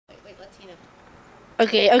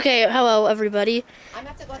Okay. Hello, everybody. I'm gonna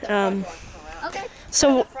have to go at the front door. Okay.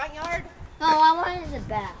 So, The front yard? No, I wanted the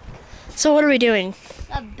back. so what are we doing?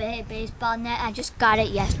 A baseball net. I just got it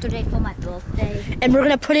yesterday for my birthday. And we're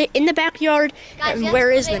gonna put it in the backyard. Guys, And where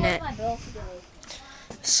is the yesterday net? was my birthday.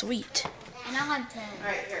 Sweet. And now I'm 10.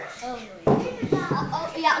 Alright, here.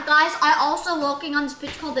 Oh, yeah, guys, I'm also working on this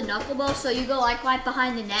pitch called the knuckleball, so you go like right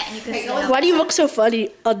behind the net and you can see it. Why do you look so funny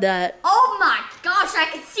on that? Oh my gosh, I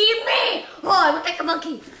can see me! Oh, I look like a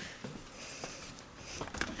monkey.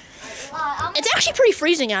 It's actually pretty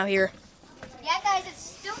freezing out here. Yeah, guys,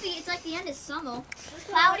 it's like the end of summer.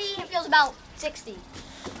 Cloudy, it feels about 60.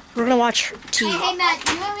 We're gonna watch TV. Hey, Matt,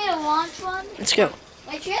 do you want me to launch one? Let's go.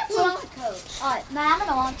 Wait, you have to put on the coat. Alright, Matt, I'm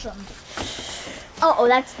gonna launch them. Oh,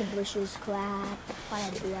 that's the bushes. Crap. Why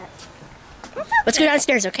did I do that? Let's go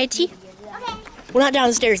downstairs, okay, T? Okay. We're not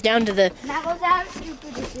downstairs, down to the... That was our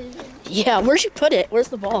stupid decision. Yeah, where'd you put it? Where's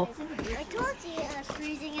the ball? I told you it's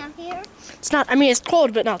freezing out here. It's not, I mean, it's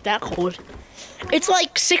cold, but not that cold. It's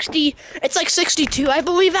like 60, it's like 62, I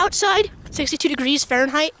believe, outside. 62 degrees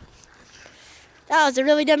Fahrenheit. That was a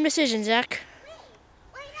really dumb decision, Zach.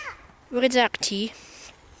 Look at Zach T.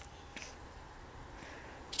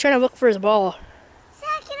 He's trying to look for his ball.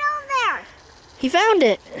 Zach, get over there. He found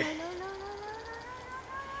it.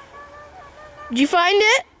 Did you find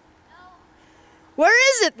it? No. Where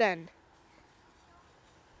is it then?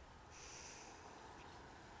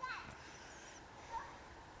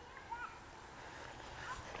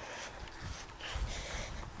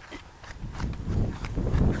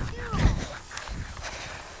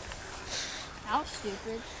 That was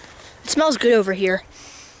stupid. It smells good over here.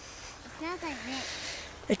 It smells like mint.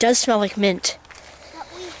 It does smell like mint. But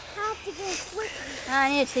we have to go quickly. I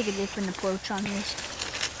need to take a different approach on this.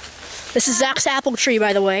 This is Zach's apple tree,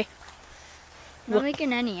 by the way. I'm not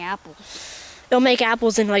making any apples. It'll make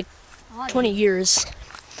apples in like Oh, 20 years.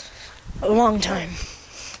 A long time.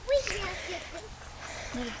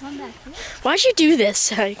 Did it come back here? Why'd you do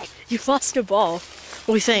this? Like, you lost a ball.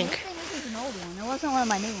 We I think. think this is an old one. It wasn't one of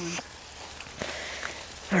my new ones.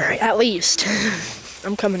 Alright, at least.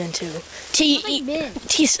 I'm coming in too. It's like mint.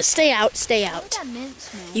 T, stay out, stay Look at out. that mint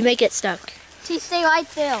smell. You may get stuck. T, stay right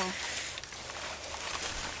there.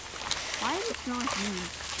 Why does it smell like mint?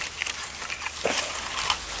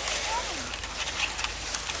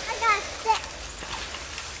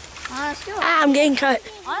 Ah, I'm getting cut.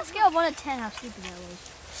 On a scale of 1 to 10, how stupid that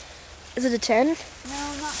was. Is it a 10? No,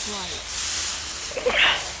 not quite.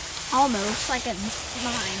 Almost, like a 9.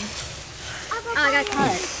 Oh, I got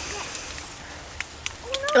cut.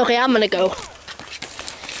 Okay, I'm gonna go.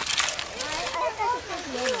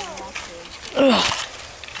 Ugh.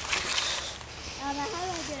 How do I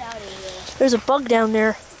get out of here? There's a bug down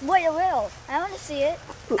there. Wait, it will. I want to see it.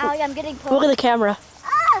 Allie, I'm getting poked. Look at the camera.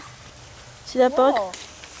 Ah! See that bug? Whoa.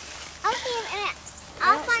 I'll see him in it.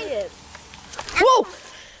 I'll find it. Whoa!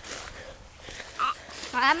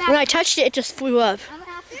 I'm When I touched it, it just flew up. gonna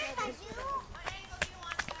have to go this way.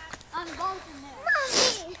 I'm going from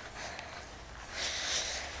there. Mommy!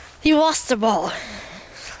 You lost the ball.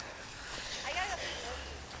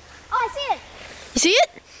 Oh, I see it. You see it?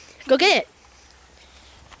 Go get it.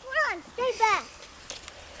 Hold on, stay back.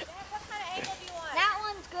 What kind of angle do you want? That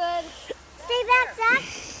one's good. Stay back, Zach.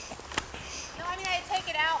 No, I mean I take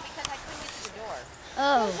it out because I couldn't get to the door.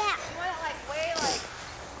 Oh. You want it like way like that?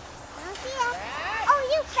 Oh,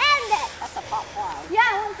 you found it. That's a pop cloud. Yeah,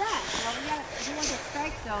 I want that. Well, you want the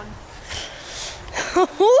strike zone.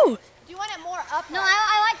 Ooh. Do you want it more up? No,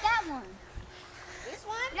 I like that one. This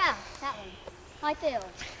one? Yeah, that one. Right there.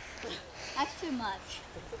 That's too much.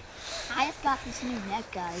 I just got this new net,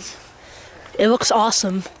 guys. It looks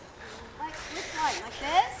awesome. Like which one? Like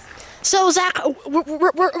this? So, Zach,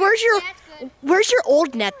 where's your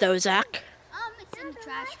old net though, Zach? It's in the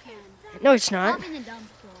trash can. No, it's not. Pop in the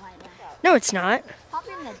dumpster right now. No, it's not. Pop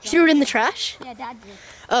in the dumpster. Threw it in the trash? Yeah, Dad did.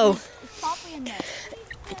 Oh. It's probably in there.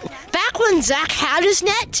 Back when Zach had his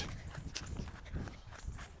net,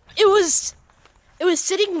 it was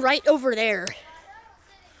sitting right over there.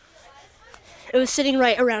 It was sitting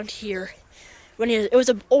right around here. It was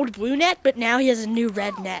an old blue net, but now he has a new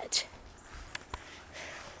red net.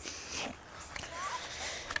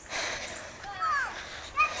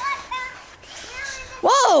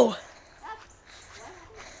 Whoa!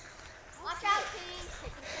 Watch out, T.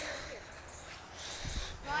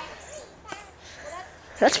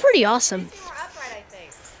 That's pretty awesome. More upright, I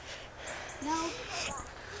think. No.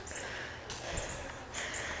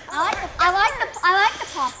 I like the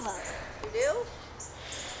pop-up. You do?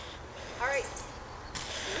 All right.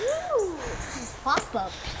 Ooh.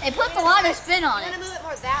 Pop-up. It puts a lot of spin on You it. want to move it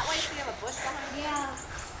more that way so you have a bush behind you? Yeah.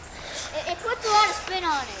 It puts a lot of spin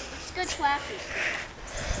on it. It's good classy.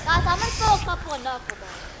 Guys, I'm gonna throw a couple of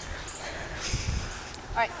knuckleballs.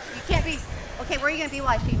 All right, you can't be. Okay, where are you gonna be while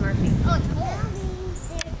I feed Murphy? Oh, it's cold.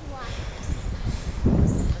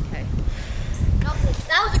 Okay. Knuckle.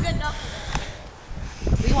 That was a good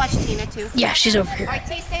knuckle. Will you watch Tina too? Yeah, she's over All here. right,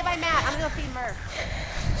 T, stay by Matt. I'm gonna go feed Murph.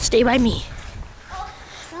 Stay by me.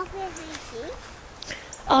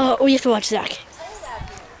 We have to watch Zach.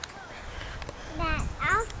 Matt,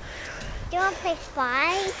 do you want to play Spy?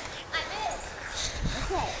 I did.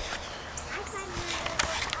 Okay.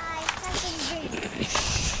 I fucking did.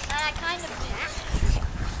 I kind of did.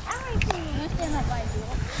 I want to understand that by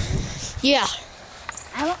you. Yeah.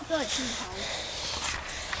 I won't throw it too hard.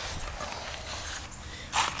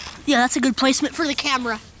 Yeah, that's a good placement for the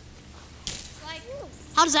camera. Like,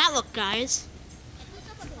 How does that look, guys?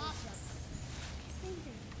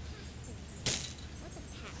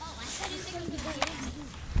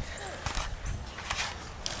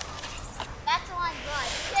 that's a line good.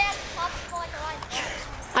 Yeah, popsicle like a line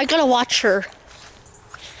good. I gotta watch her.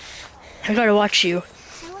 I gotta watch you.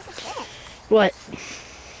 Hey, look at this. What?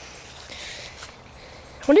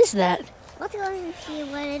 What is that? Let's go and see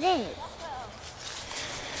what it is.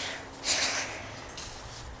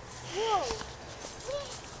 Whoa.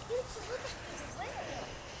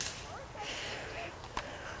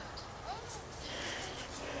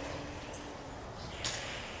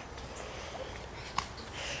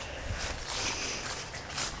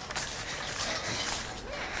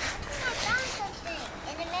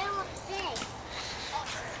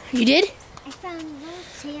 You did? I found little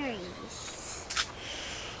cherries.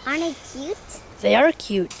 Aren't they cute? They are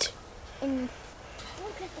cute. And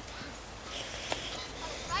look at the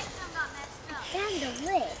found the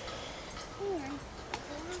lid.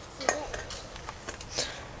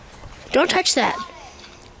 Don't touch that.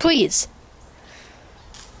 Please.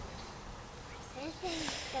 This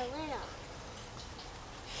is the lid off.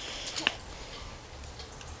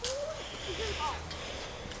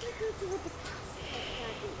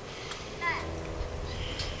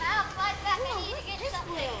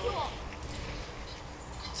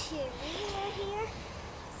 Here.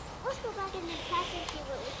 Let's go back in the past and see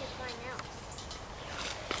what we can find out.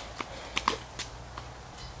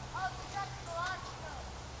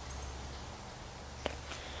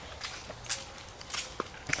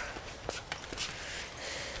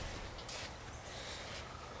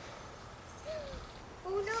 Oh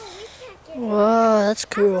no, we can't get Whoa, that's I'm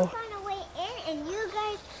cool. gonna find a way in and you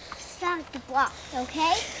guys start the blocks,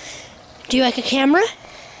 okay? Do you like a camera?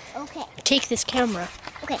 Okay. Take this camera.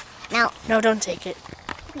 Okay, now, No, don't take it.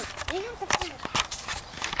 okay, we have to find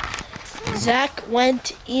Zach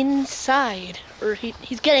went inside. Or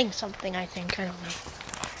he's getting something, I think. I don't know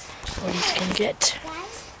what he's gonna get.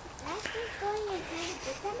 guys, Zach is going inside to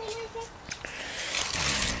get something, I think.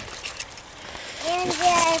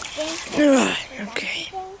 And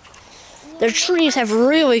Okay. Their trees have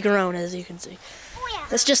really grown, as you can see. Oh yeah.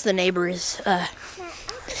 That's just the neighbor's Now, I'll put you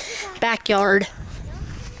guys- backyard.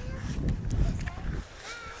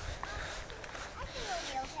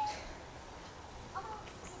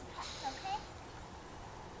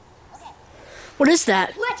 What is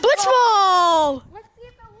that? Blitzball! Blitzball! Let's see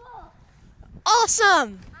if it will.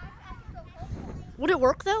 Awesome! I have to go closer. Would it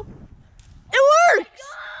work though? It works!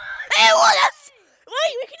 It works!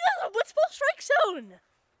 Wait, we can do a Blitzball strike zone!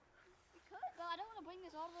 But I don't want to bring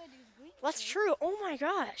this all the way to these green. That's true. Oh my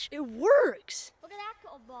gosh, it works. Look at that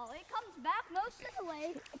gold ball. It comes back most of the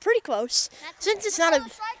way. Pretty close. That's Since it's look not how a...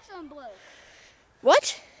 the strike zone blue.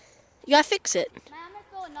 What? You gotta fix it. Man, I'm gonna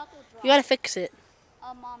throw a knuckle drop. You gotta fix it.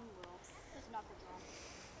 Mom will. Just knuckle drop.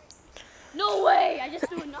 No way! I just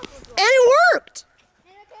threw a knuckle drop. And it worked!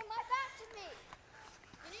 And it came right back to me.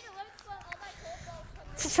 You need to let me put all my gold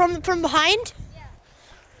balls From behind? Yeah.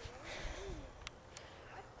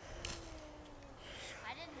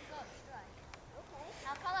 I didn't go strike. Okay.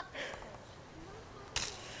 Now call up this coach.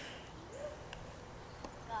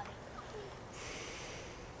 Got it.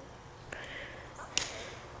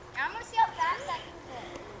 Now I'm gonna see how fast I can go.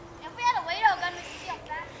 If we had a Wado gun, we could see how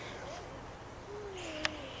fast.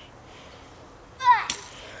 Ah!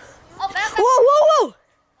 Oh, back. Whoa, whoa, whoa!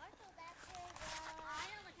 I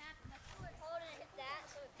know what happened. I threw it hard and it hit that,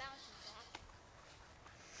 so it bounces back.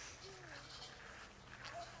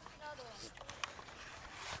 Another one.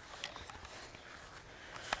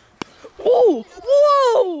 Whoa!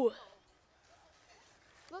 Whoa!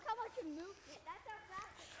 Look how much it moved it. That's how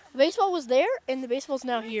fast The baseball was there, and the baseball's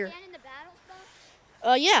now here. stand in the battle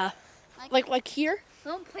spot. Yeah. Like here?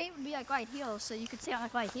 Home plate would be like right here, so you could say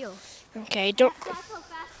like right here. Okay, don't... That's how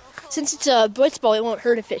fast I'll Since it's a blitzball, it won't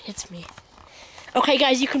hurt if it hits me. Okay,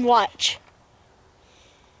 guys, you can watch.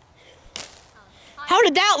 How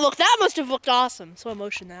did that look? That must have looked awesome. So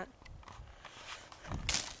motion that.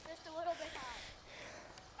 Just a little bit high.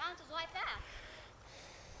 Bounces right back.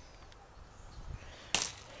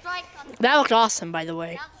 Strike on the That looked awesome, by the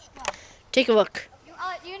way. bounce strong. Take a look.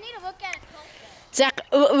 You need to look at it closer. Zach,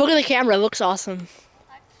 look at the camera. It looks awesome.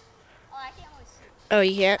 Oh, I can't really see. Oh,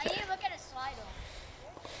 you can't? I need to look at a slide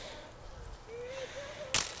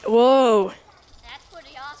on. Whoa. That's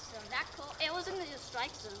pretty awesome. That cool. It wasn't just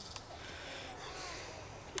strike zone.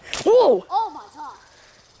 Whoa. Oh my god.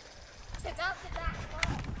 Check out the back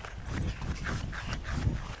ball.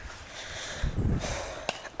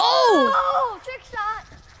 Oh. Oh, trick shot.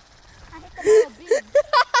 I hit the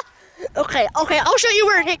ball beam. Okay, I'll show you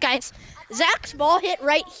where it hit, guys. Zach's ball hit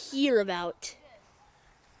right here about.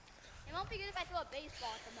 It won't be good if I throw a baseball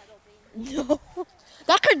at the metal beam. No.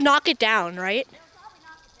 That could knock it down, right? It'll probably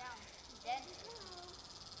knock it down. Then.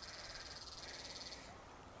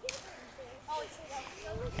 Oh, it's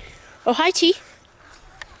Oh, hi, T.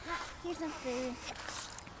 Here's some food.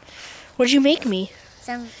 What'd you make me?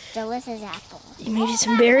 Some delicious apples. You made me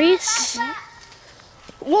some berries?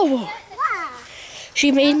 Whoa, whoa. Wow.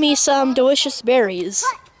 She made me some delicious berries.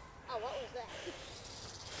 Oh, what was that?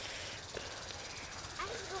 I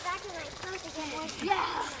have to go back to my house again.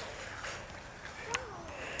 Yeah.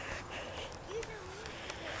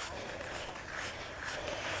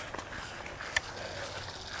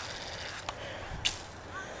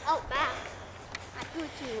 Oh, back. I threw it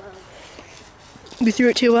too low. You threw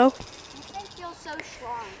it too well? This thing feels so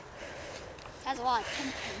strong. It has a lot of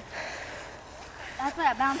tension. That's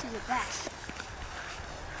why it bounces it back.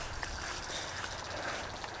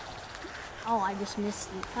 Oh, I just missed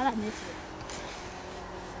it. How did I miss it?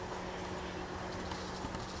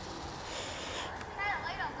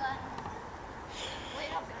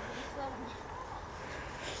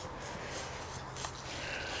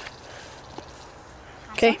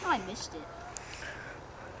 Okay. Somehow I missed it.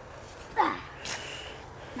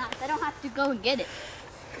 Not, I don't have to go and get it.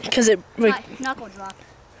 Because it, like, Knuckle drop.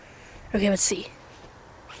 okay, let's see.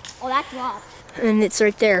 Oh, that dropped. And it's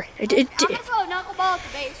right there. I'm gonna throw a knuckleball at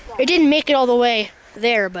the baseball. It didn't make it all the way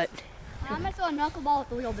there, but I'm gonna throw a knuckleball at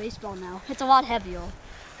the real baseball now. It's a lot heavier.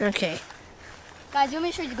 okay. Guys, you want me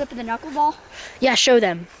to show you the grip of the knuckleball? Yeah, show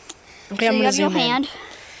them. Okay, So I'm you gonna have your zoom in. hand,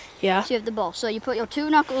 Yeah. so you have the ball. So you put your two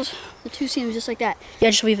knuckles, the two seams just like that. Yeah,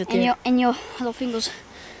 just leave it there. And your little fingers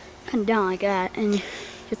kind of down like that. And your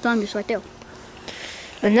thumb just right there.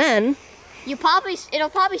 And then, It'll probably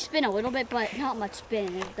spin a little bit, but not much spin.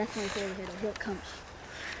 It'll definitely hit it. Here it comes.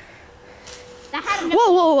 That had no,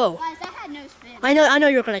 whoa, whoa, whoa. guys, that had no spin. I know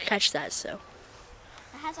you're gonna catch that, so.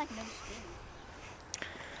 That has like no spin.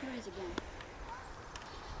 Here it is again.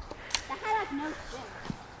 That had like no spin.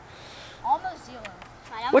 Almost zero.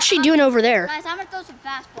 Right, What's she doing over there? Guys, I'm gonna throw some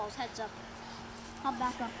fastballs. Heads up. I'll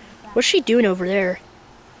back up. What's she doing over there?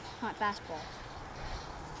 Not fastball.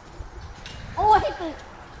 Oh, I hit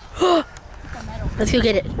the metal. Let's go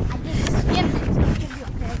get it. I did skip it, so it should be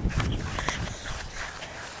okay.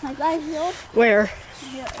 My guys, healed. Where?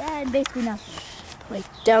 Yeah, basically nothing. Like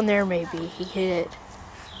down there, maybe. He hit it.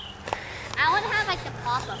 I want to have like the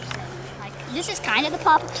pop-up setting. Like this is kind of the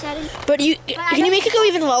pop-up setting. But you I can you don't- make it go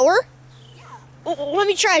even lower? Yeah. Let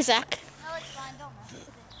me try, Zach. No, it's fine. Don't mess with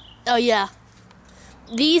it. Oh yeah.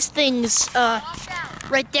 These things Watch out.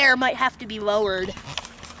 right there might have to be lowered.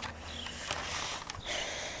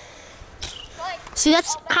 Like, See,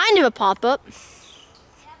 that's kind of a pop-up. yeah,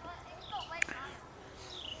 but it can go way higher.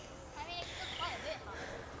 I mean, it can go quite a bit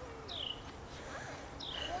higher.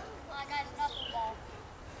 Alright, guys, knuckleball.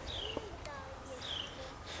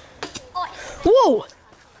 Oh, it's Whoa!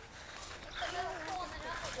 the middle hole in the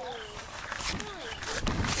knuckleball.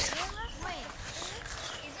 Wait,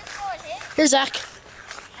 is this for a hit? Here's Zach. I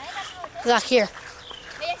think that's for a hit. Zach, here. It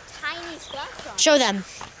has tiny scratch on it. Show them.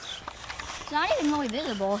 It's not even really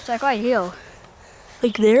visible. It's like right here.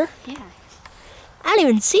 Like there? Yeah. I didn't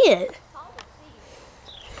even see it.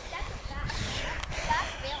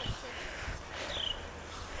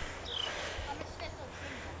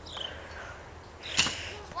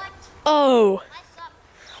 Oh,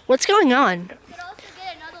 what's going on? You could also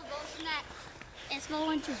get another version that is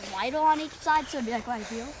 4 inches wider on each side, so it'd be like right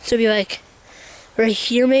here. So it'd be like right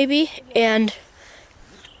here maybe, and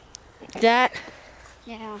that.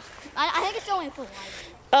 Yeah. I think it's only for wider.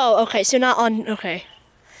 Oh, okay. So not on. Okay.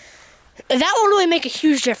 That won't really make a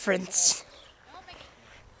huge difference.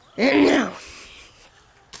 No.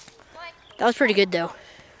 That was pretty good though.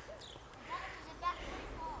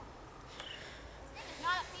 It's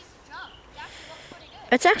not a piece of junk. It actually looks pretty good.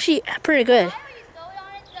 It's actually pretty good. Why would you throw it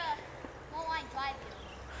on it, the low line drive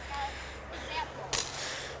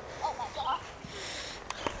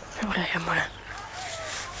Okay, I'm gonna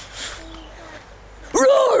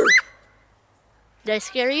roar. Did I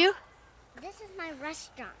scare you? This is my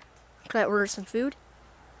restaurant. Can I order some food?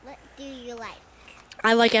 What do you like?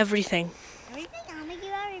 I like everything. Everything? I'll make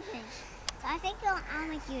you everything. So I think I'll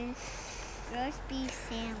make you a roast beef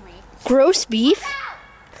sandwich. Gross beef?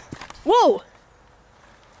 Whoa! It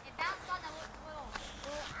bounced on the little.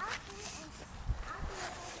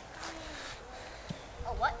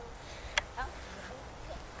 Oh, what? Oh.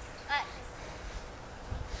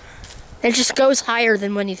 It just goes higher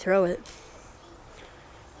than when you throw it.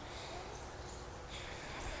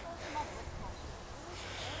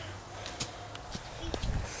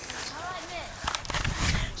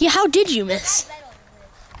 Yeah, how did you miss?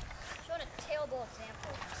 Showing a tailball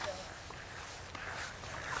example.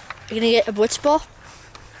 You're gonna get a blitz ball?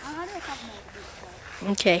 I'm gonna do a couple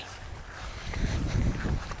more. Okay.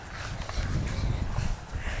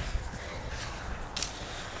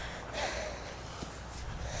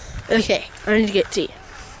 Okay, I need to get tea.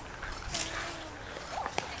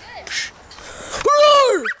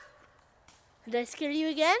 Roar! Did I scare you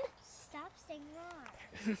again? Stop saying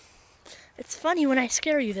roar. It's funny when I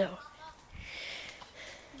scare you, though.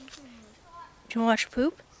 Do you want to watch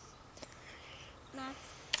poop? Max,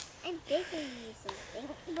 I'm baking you something,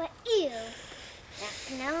 but ew. That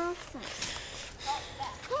smells fun.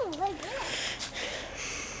 Oh, like this.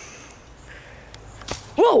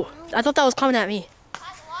 Whoa! I thought that was coming at me.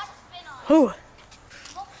 Oh.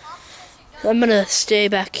 I'm gonna stay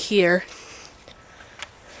back here.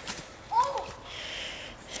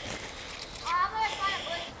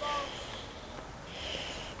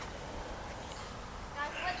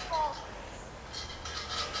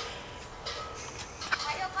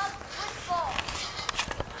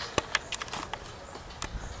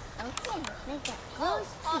 Okay, let's make that close.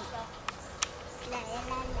 La, la,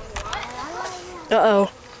 la, la, la, la, la. Uh-oh.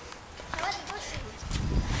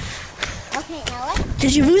 Okay, now what?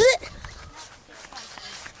 Did you lose it?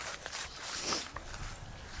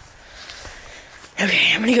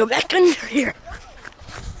 Okay, I'm gonna go back under here.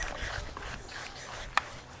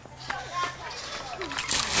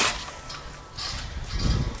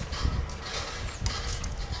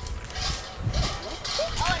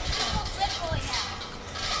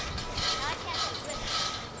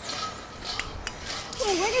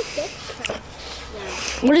 Hey, where did this come?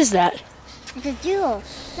 What is that? It's a jewel.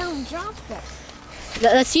 Someone dropped it.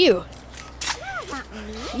 That's you. No, not me.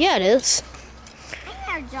 Yeah, it is. I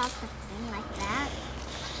never dropped a thing like that.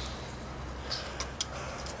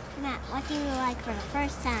 Matt, what do you like for the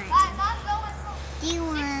first time? Do you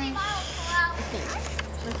want a steak?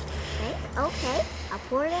 Okay, I'll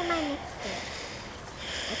pour it in my mixer.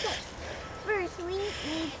 Okay. First, we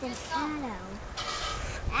need some Addo.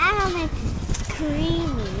 Addo makes it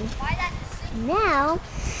creamy. Now,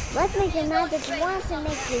 let's make a magic wand to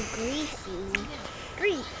make it greasy.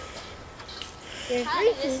 Grease. You're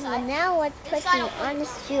greasy, and now let's put you on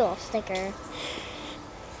this jewel sticker.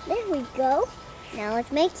 There we go. Now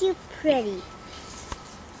let's make you pretty.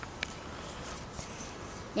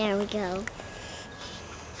 There we go.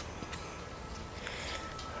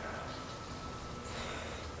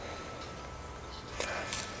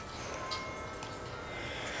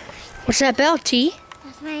 What's that bell, T?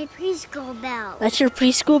 That's my preschool bell. That's your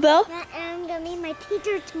preschool bell? Yeah, and I'm gonna meet my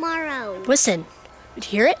teacher tomorrow. Listen, did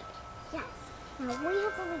you hear it? Yes. Now we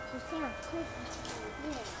have to make the sound quick.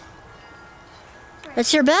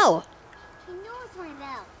 That's your bell. He knows my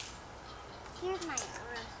bell. Here's my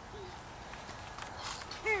recipe.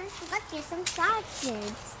 First, let's get some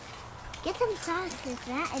sausages. Get some sausages,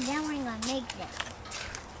 and then we're gonna make this.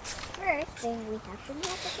 First thing we have to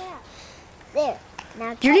mix it up. There.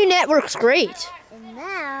 Now Your new network's great. and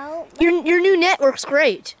now Your new network's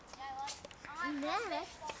great. next.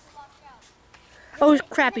 Oh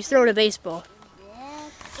crap, he's throwing a baseball.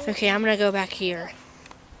 Yes. Okay, I'm gonna go back here.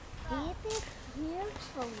 Dip it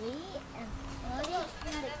carefully and put it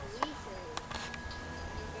in the greaser. And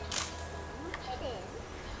then put it in.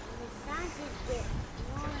 And the sausage get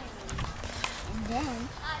warm. And then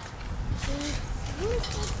we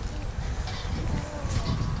squeeze it.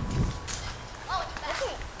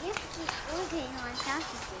 Okay, you have to keep working on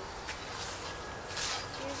sausages.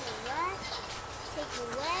 Here's a wet, take a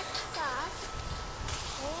wet sauce,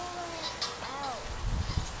 pull it out.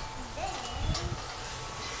 And then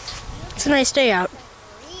It's a nice day out.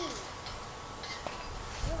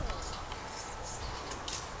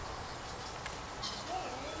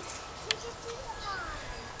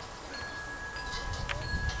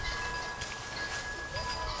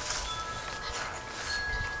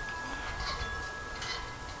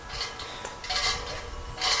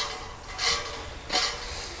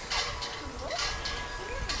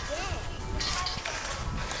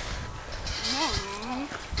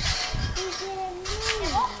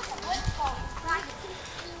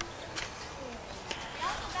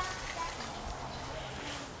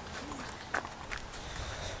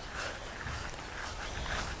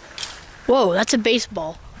 Whoa, that's a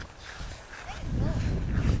baseball.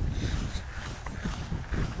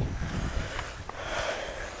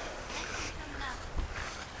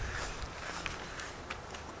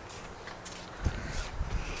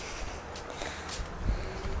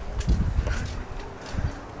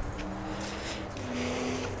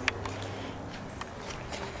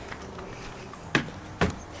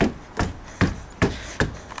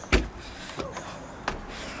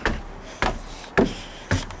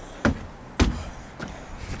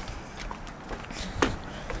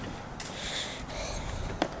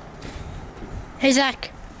 Hey, Zach.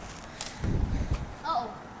 Oh,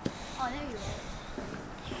 there you go.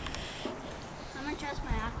 I'm gonna test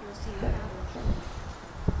my accuracy.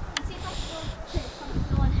 Let's see if I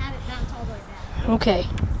can go and have it bounce all the way back. Okay.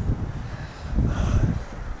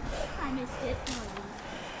 I missed it. I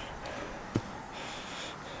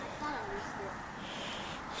thought I missed it.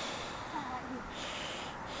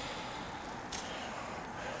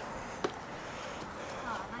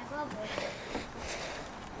 Oh, my glove was.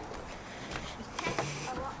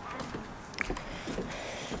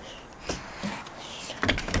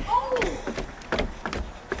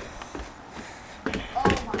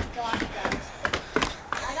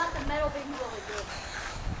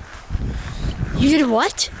 You did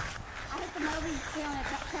what? I hit the metal beam tail and it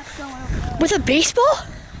kept going over. With a baseball?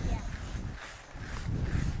 Yeah.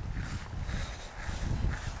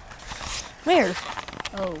 Where?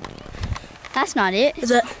 Oh. That's not it. Is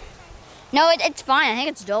that? No, it's fine. I think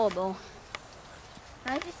it's dullable.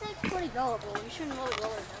 I just think it's pretty dullable. You shouldn't really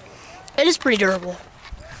roll it. It is pretty durable.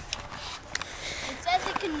 It says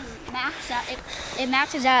it can max out. It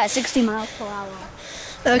maxes out at 60 miles per hour.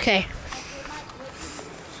 Okay.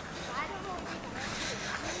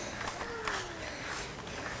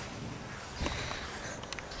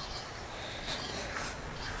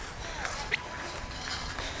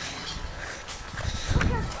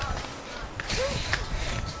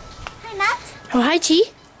 Hi, Matt. Oh, hi, T.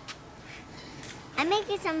 I'm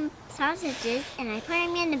making some sausages and I put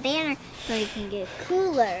them in the banner so you can get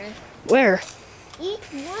cooler. Where? Each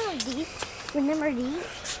one of these, remember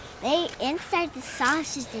these? They inside the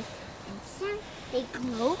sausage, they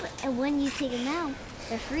globe, and when you take them out,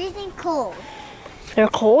 they're freezing cold. They're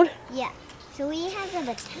cold? Yeah. So we have to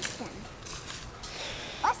test them.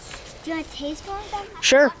 Do you want to taste one of them?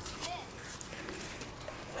 Sure.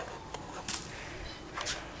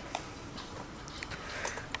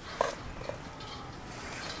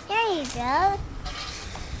 There you go.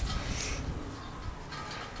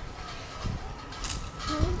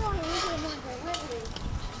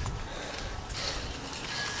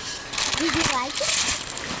 Did you like it?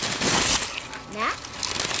 Yeah?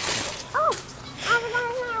 Oh, I was on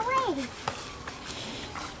my way.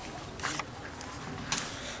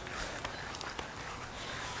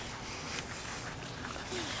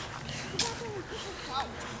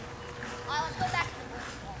 Let's go back to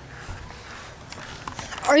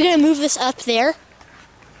the Are you going to move this up there?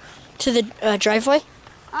 To the driveway?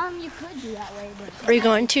 You could do that way, but... Are you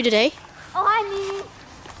going to today? Oh, hi, Mimi.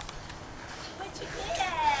 What you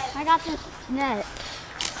get? I got this net.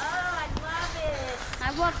 Oh, I love it.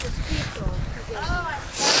 I bought this pizza. Oh, I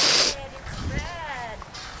love it. It's red.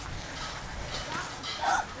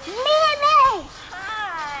 Mimi!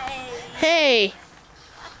 Hi. Hey.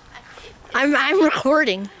 I'm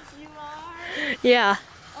recording. You are? Yeah.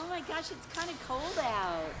 Oh my gosh, it's kind of cold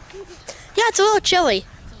out. Yeah, it's a little chilly.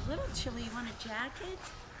 It's a little chilly. You want a jacket?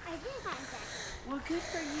 I do have that. Well, good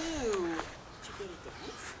for you. Did you go to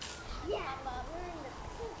dance? Yeah, but we're in the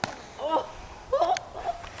pizza. Oh.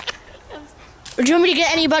 Do you want me to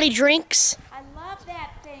get anybody drinks? I love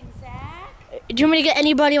that thing, Zach. Do you want me to get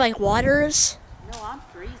anybody like waters? No, I'm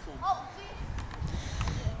freezing.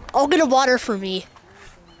 I'll get a water for me.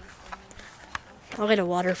 I'll get a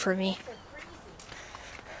water for me.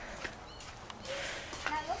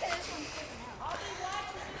 Now look at this one sticking out. I'll be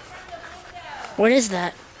watching from the window. What is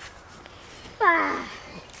that?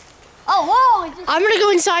 Oh, whoa! It just... I'm gonna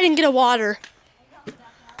go inside and get a water.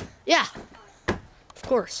 Yeah, of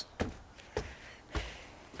course.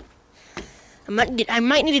 I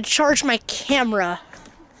might need to charge my camera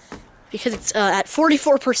because it's at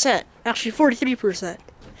 44%, actually 43%.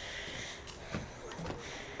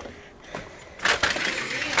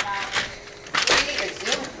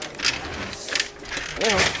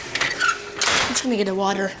 Well, I'm just gonna get a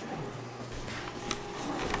water.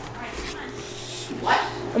 What?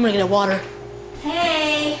 I'm gonna get a water.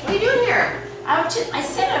 Hey, what are you doing here? I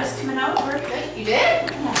said I was coming over. Good. You did?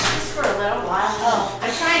 Yeah, just for a little while. Oh,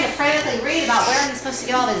 I'm trying to frantically read about where I'm supposed to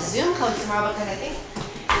get all the Zoom codes tomorrow because I think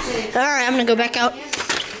All right, I'm gonna go back out.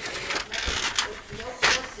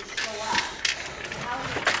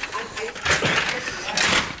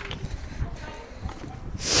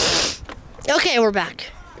 Okay, we're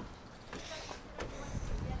back.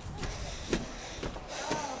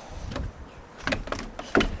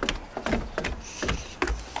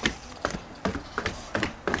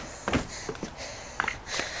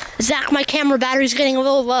 Zach, my camera battery's getting a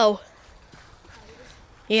little low.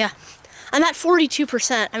 Yeah. I'm at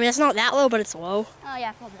 42%. I mean, it's not that low, but it's low. Oh yeah,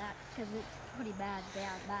 I feel that because it's pretty bad.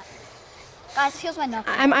 Guys, here's my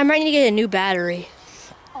knuckle. I might need to get a new battery.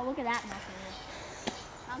 Oh, look at that knuckle.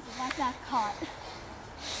 Like that caught.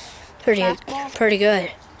 Pretty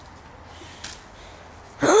good.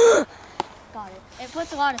 Got it. It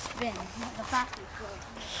puts a lot of spin. The plastic float.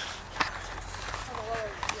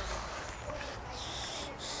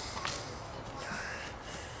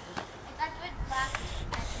 Like that good plastic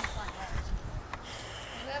actually fun works.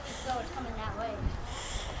 Wherever you go, it's coming that way.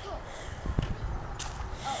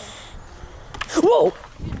 Uh-oh. Whoa!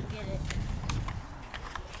 You didn't get it.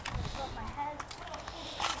 Above my head.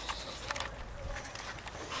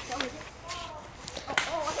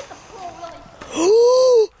 Oh, I hit the pole really.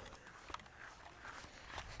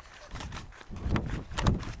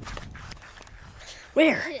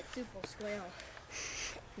 Where? Hit it super square.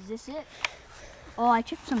 Is this it? Oh, I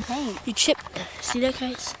chipped some paint. You chipped. See that,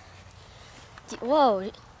 guys? Whoa,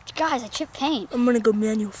 guys, I chipped paint. I'm gonna go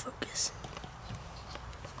manual focus.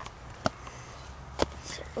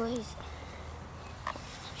 What is it?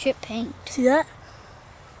 Chip paint. See that?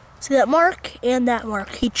 See that mark and that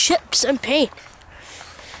mark? He chipped some paint.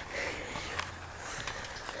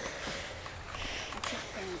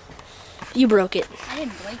 You broke it. I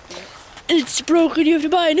didn't break it. It's broken. You have to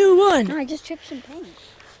buy a new one. No, I just chipped some paint.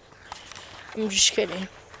 I'm just kidding.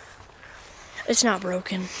 It's not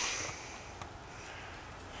broken.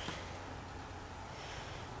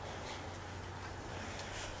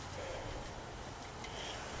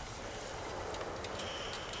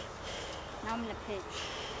 Now I'm gonna pitch.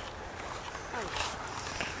 Oh.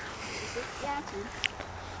 Is it? Yeah, it's in.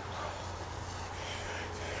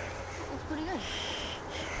 Looks pretty good.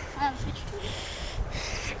 I have a pitch to it.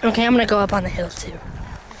 Okay, I'm gonna go up on the hill too.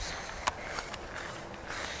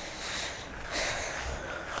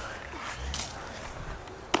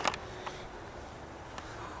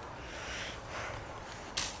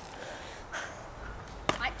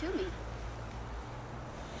 Right to me.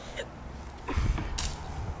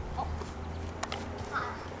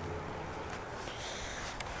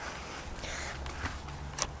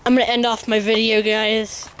 I'm gonna end off my video,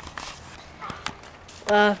 guys.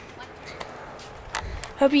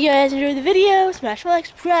 Hope you guys enjoyed the video. Smash like,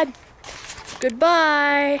 subscribe.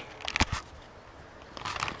 Goodbye.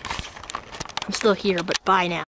 I'm still here, but bye now.